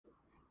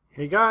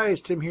Hey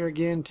guys, Tim here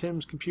again,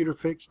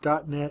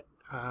 timscomputerfix.net.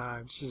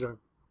 This is a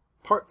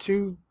part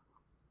 2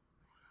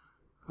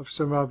 of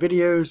some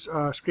videos,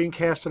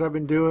 screencasts that I've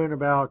been doing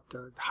about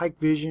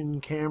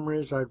HikVision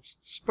cameras. I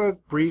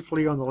spoke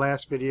briefly on the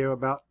last video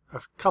about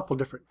a couple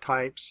different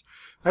types.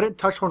 I didn't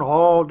touch on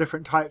all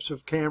different types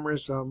of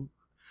cameras.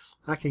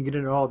 I can get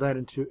into all that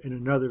in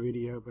another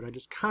video, but I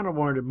just kind of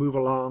wanted to move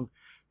along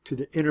to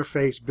the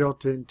interface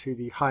built into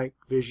the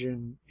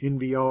HikVision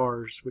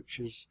NVRs, which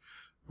is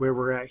where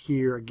we're at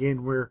here.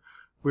 Again, we're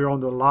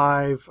on the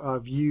live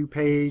view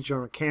page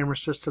on a camera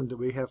system that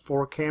we have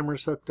 4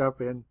 cameras hooked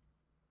up in.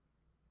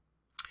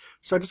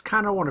 So I just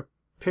kind of want to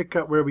pick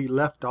up where we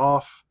left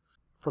off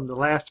from the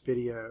last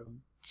video.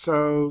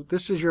 So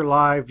this is your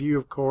live view,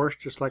 of course,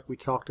 just like we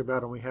talked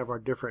about, and we have our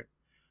different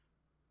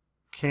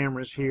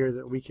cameras here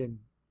that we can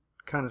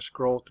kind of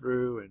scroll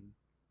through, and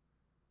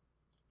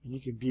you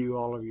can view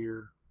all of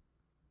your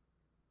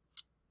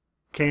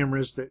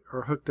cameras that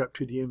are hooked up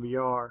to the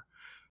NVR.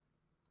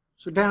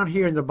 So down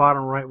here in the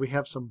bottom right, we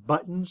have some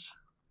buttons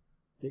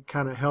that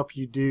kind of help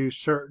you do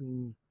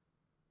certain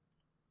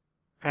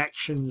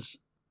actions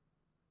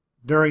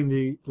during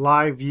the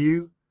live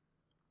view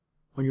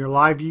on your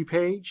live view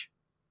page.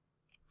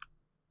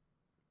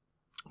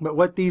 But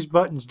what these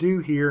buttons do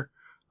here,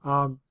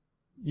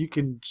 you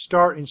can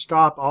start and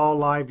stop all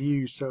live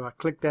views. So I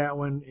click that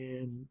one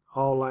and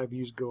all live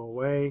views go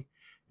away.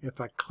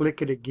 If I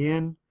click it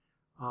again,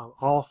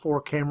 all 4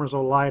 cameras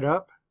will light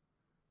up.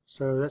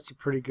 So that's a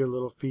pretty good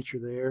little feature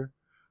there.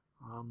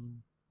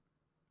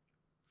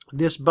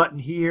 This button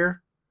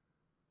here,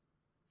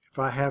 if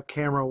I have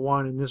camera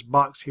 1 in this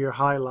box here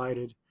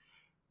highlighted,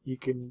 you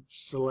can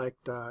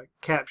select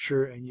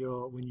capture, and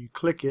when you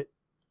click it,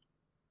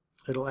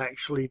 it'll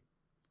actually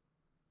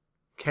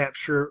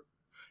capture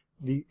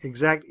the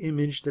exact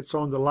image that's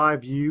on the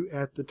live view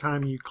at the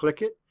time you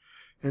click it.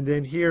 And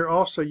then here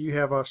also you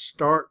have a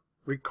start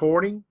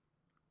recording.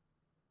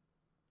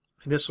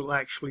 And this will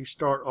actually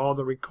start all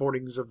the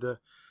recordings of the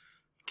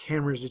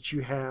cameras that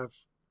you have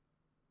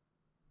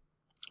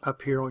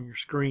up here on your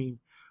screen.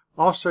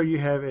 Also, you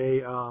have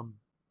a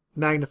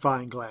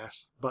magnifying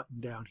glass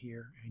button down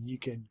here, and you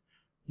can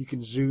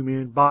zoom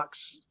in.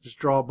 Just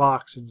draw a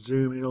box and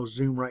zoom, and it'll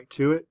zoom right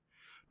to it.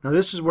 Now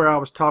this is where I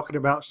was talking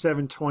about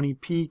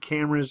 720p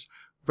cameras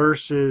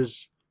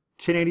versus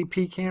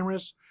 1080p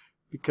cameras,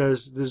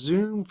 because the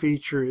zoom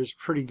feature is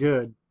pretty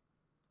good,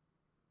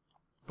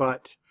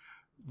 but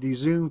the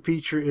zoom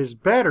feature is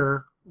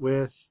better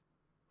with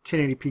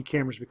 1080p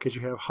cameras because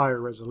you have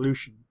higher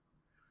resolution.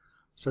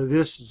 So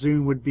this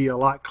zoom would be a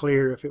lot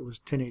clearer if it was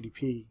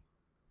 1080p,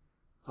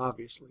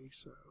 obviously.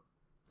 So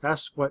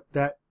that's what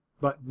that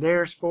button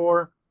there is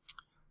for.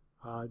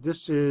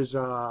 This is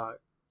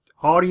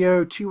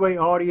audio, two-way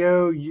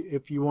audio.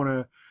 If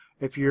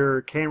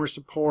your camera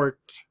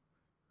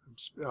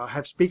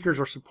have speakers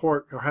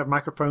or have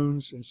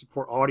microphones and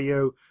support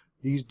audio,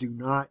 these do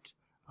not.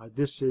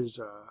 This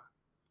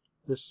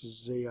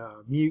is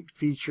a mute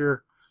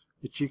feature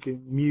that you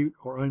can mute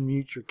or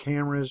unmute your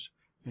cameras.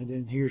 And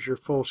then here's your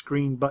full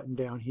screen button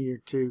down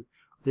here too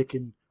that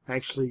can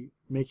actually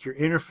make your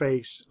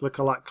interface look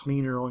a lot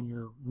cleaner on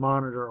your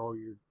monitor or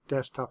your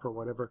desktop or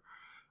whatever,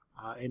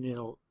 and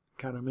it'll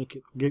kind of make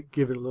it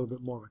give it a little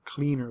bit more of a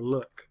cleaner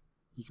look.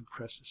 You can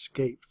press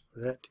escape for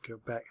that to go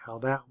back how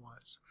that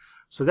was.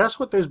 So that's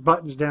what those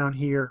buttons down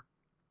here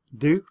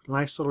do.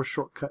 Nice little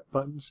shortcut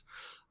buttons.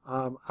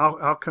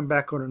 I'll come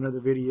back on another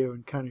video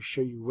and kind of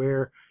show you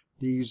where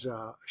these,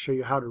 show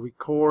you how to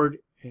record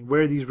and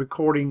where these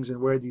recordings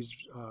and where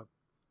these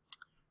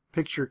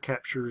picture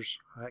captures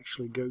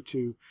actually go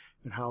to,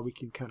 and how we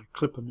can kind of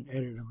clip them and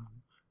edit them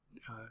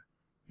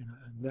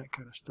and that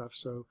kind of stuff.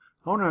 So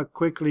I want to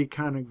quickly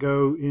kind of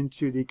go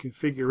into the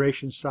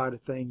configuration side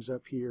of things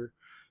up here.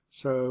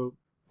 So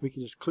we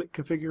can just click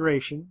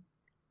configuration.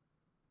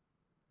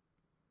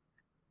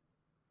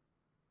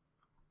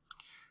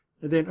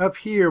 And then up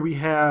here we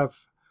have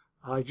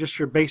just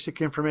your basic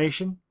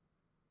information.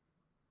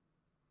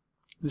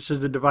 This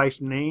is the device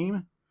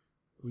name,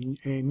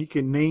 and you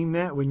can name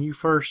that when you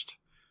first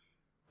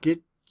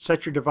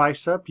set your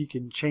device up. You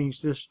can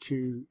change this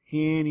to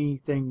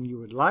anything you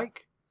would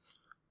like.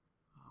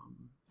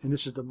 And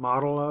this is the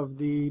model of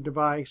the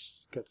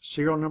device. Got the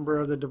serial number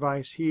of the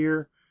device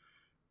here.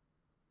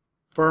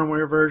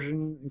 Firmware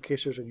version in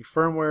case there's any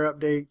firmware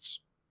updates,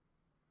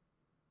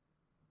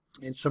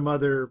 and some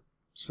other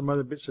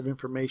bits of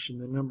information,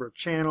 the number of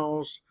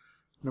channels,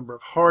 number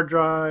of hard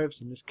drives.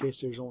 In this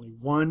case there's only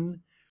 1,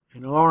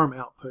 and alarm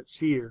outputs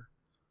here.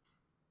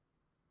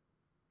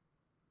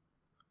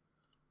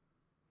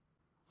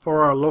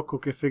 For our local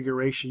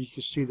configuration, you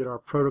can see that our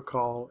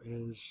protocol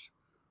is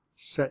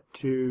set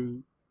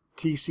to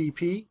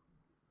TCP.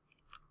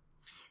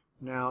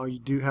 Now you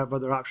do have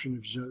other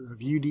options of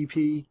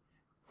UDP.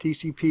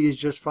 TCP is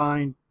just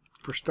fine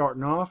for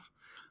starting off.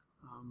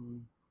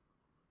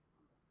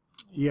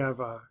 You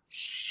have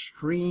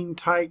stream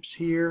types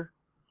here,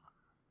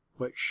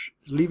 which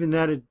leaving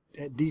that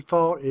at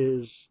default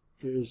is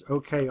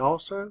okay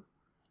also.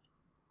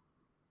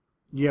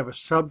 you have a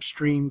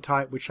substream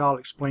type, which I'll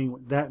explain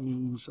what that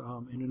means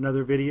in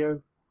another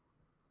video.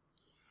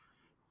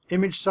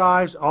 Image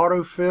size,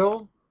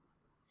 autofill.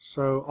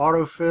 So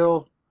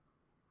autofill,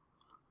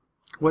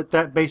 what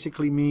that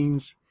basically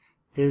means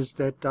is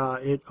that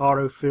it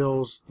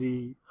autofills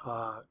the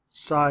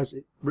size.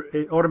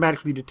 It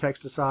automatically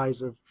detects the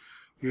size of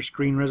your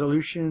screen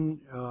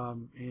resolution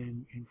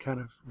and kind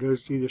of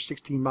goes to either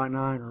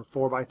 16:9 or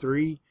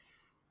 4:3.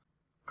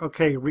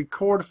 Okay,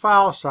 record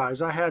file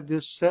size. I have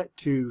this set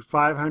to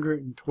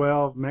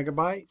 512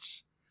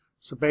 megabytes.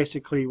 So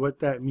basically what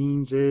that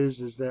means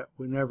is that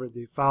whenever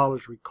the file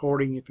is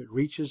recording, if it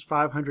reaches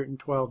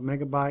 512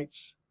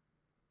 megabytes,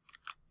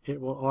 it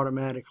will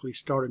automatically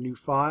start a new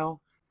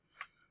file.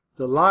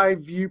 The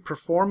live view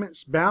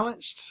performance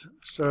balanced.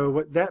 So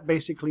what that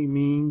basically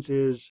means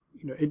is,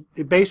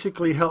 it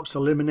basically helps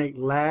eliminate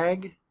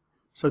lag.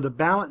 So the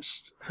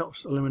balanced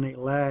helps eliminate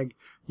lag.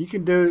 You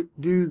can do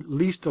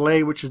least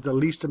delay, which is the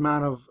least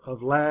amount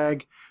of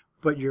lag,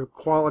 but your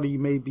quality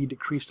may be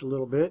decreased a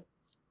little bit.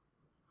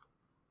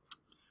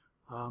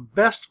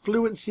 Best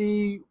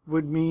fluency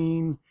would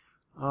mean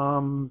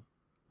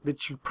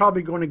that you're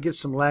probably going to get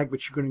some lag,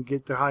 but you're going to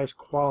get the highest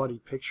quality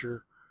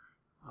picture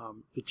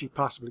that you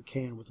possibly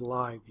can with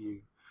live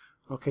view.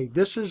 Okay,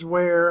 this is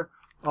where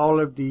all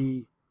of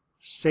the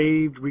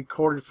saved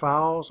recorded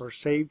files are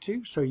saved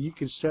to, so you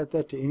can set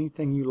that to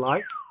anything you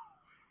like.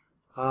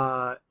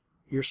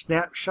 Your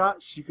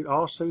snapshots, you could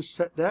also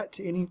set that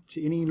to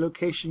any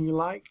location you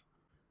like.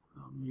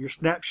 Your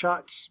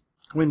snapshots,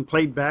 when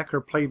played back, are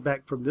played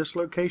back from this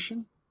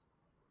location.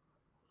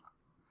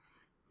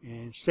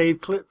 And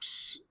save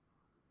clips,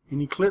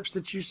 any clips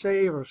that you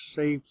save are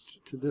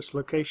saved to this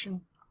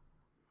location.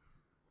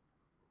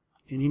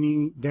 And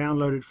any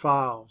downloaded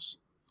files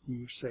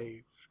you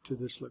save to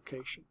this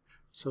location.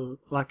 So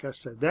like I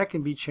said, that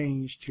can be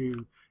changed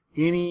to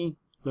any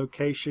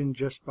location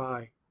just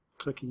by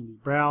clicking the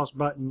browse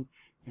button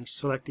and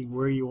selecting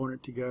where you want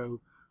it to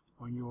go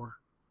on your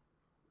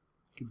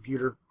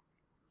computer.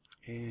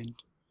 And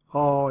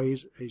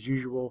always, as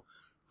usual,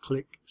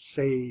 click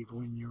save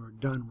when you're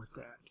done with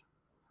that.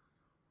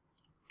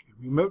 Okay,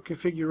 remote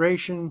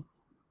configuration,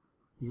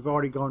 you've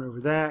already gone over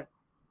that.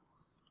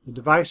 The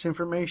device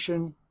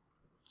information,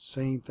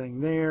 same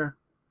thing there.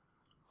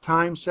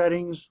 Time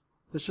settings,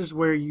 this is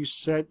where you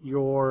set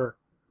your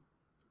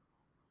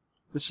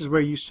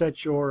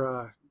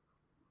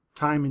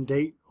time and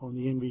date on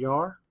the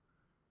NVR.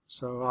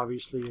 So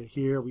obviously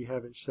here we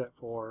have it set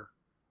for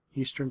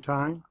Eastern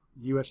Time.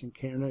 US and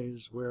Canada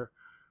is where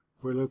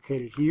we're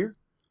located here.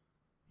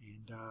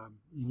 And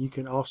you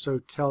can also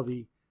tell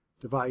the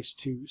device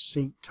to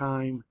sync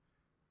time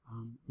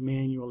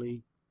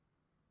manually,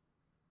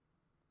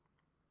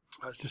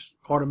 just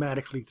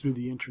automatically through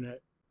the internet.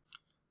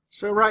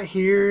 So right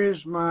here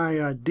is my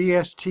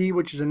DST,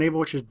 which is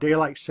enabled, which is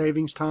daylight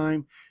savings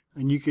time,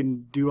 and you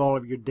can do all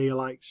of your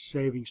daylight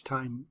savings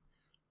time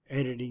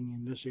editing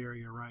in this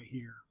area right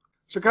here.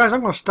 So guys,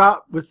 I'm going to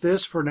stop with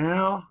this for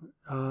now.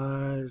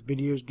 This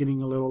video is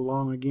getting a little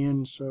long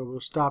again, so we'll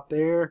stop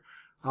there.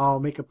 I'll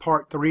make a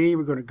part 3.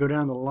 We're going to go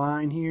down the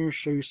line here,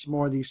 show you some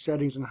more of these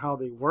settings and how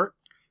they work,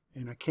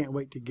 and I can't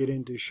wait to get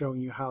into showing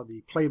you how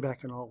the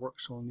playback and all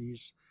works on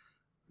these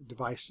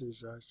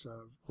devices. It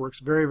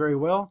works very, very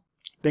well.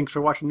 Thanks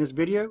for watching this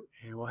video,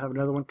 and we'll have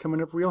another one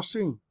coming up real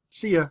soon.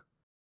 See ya.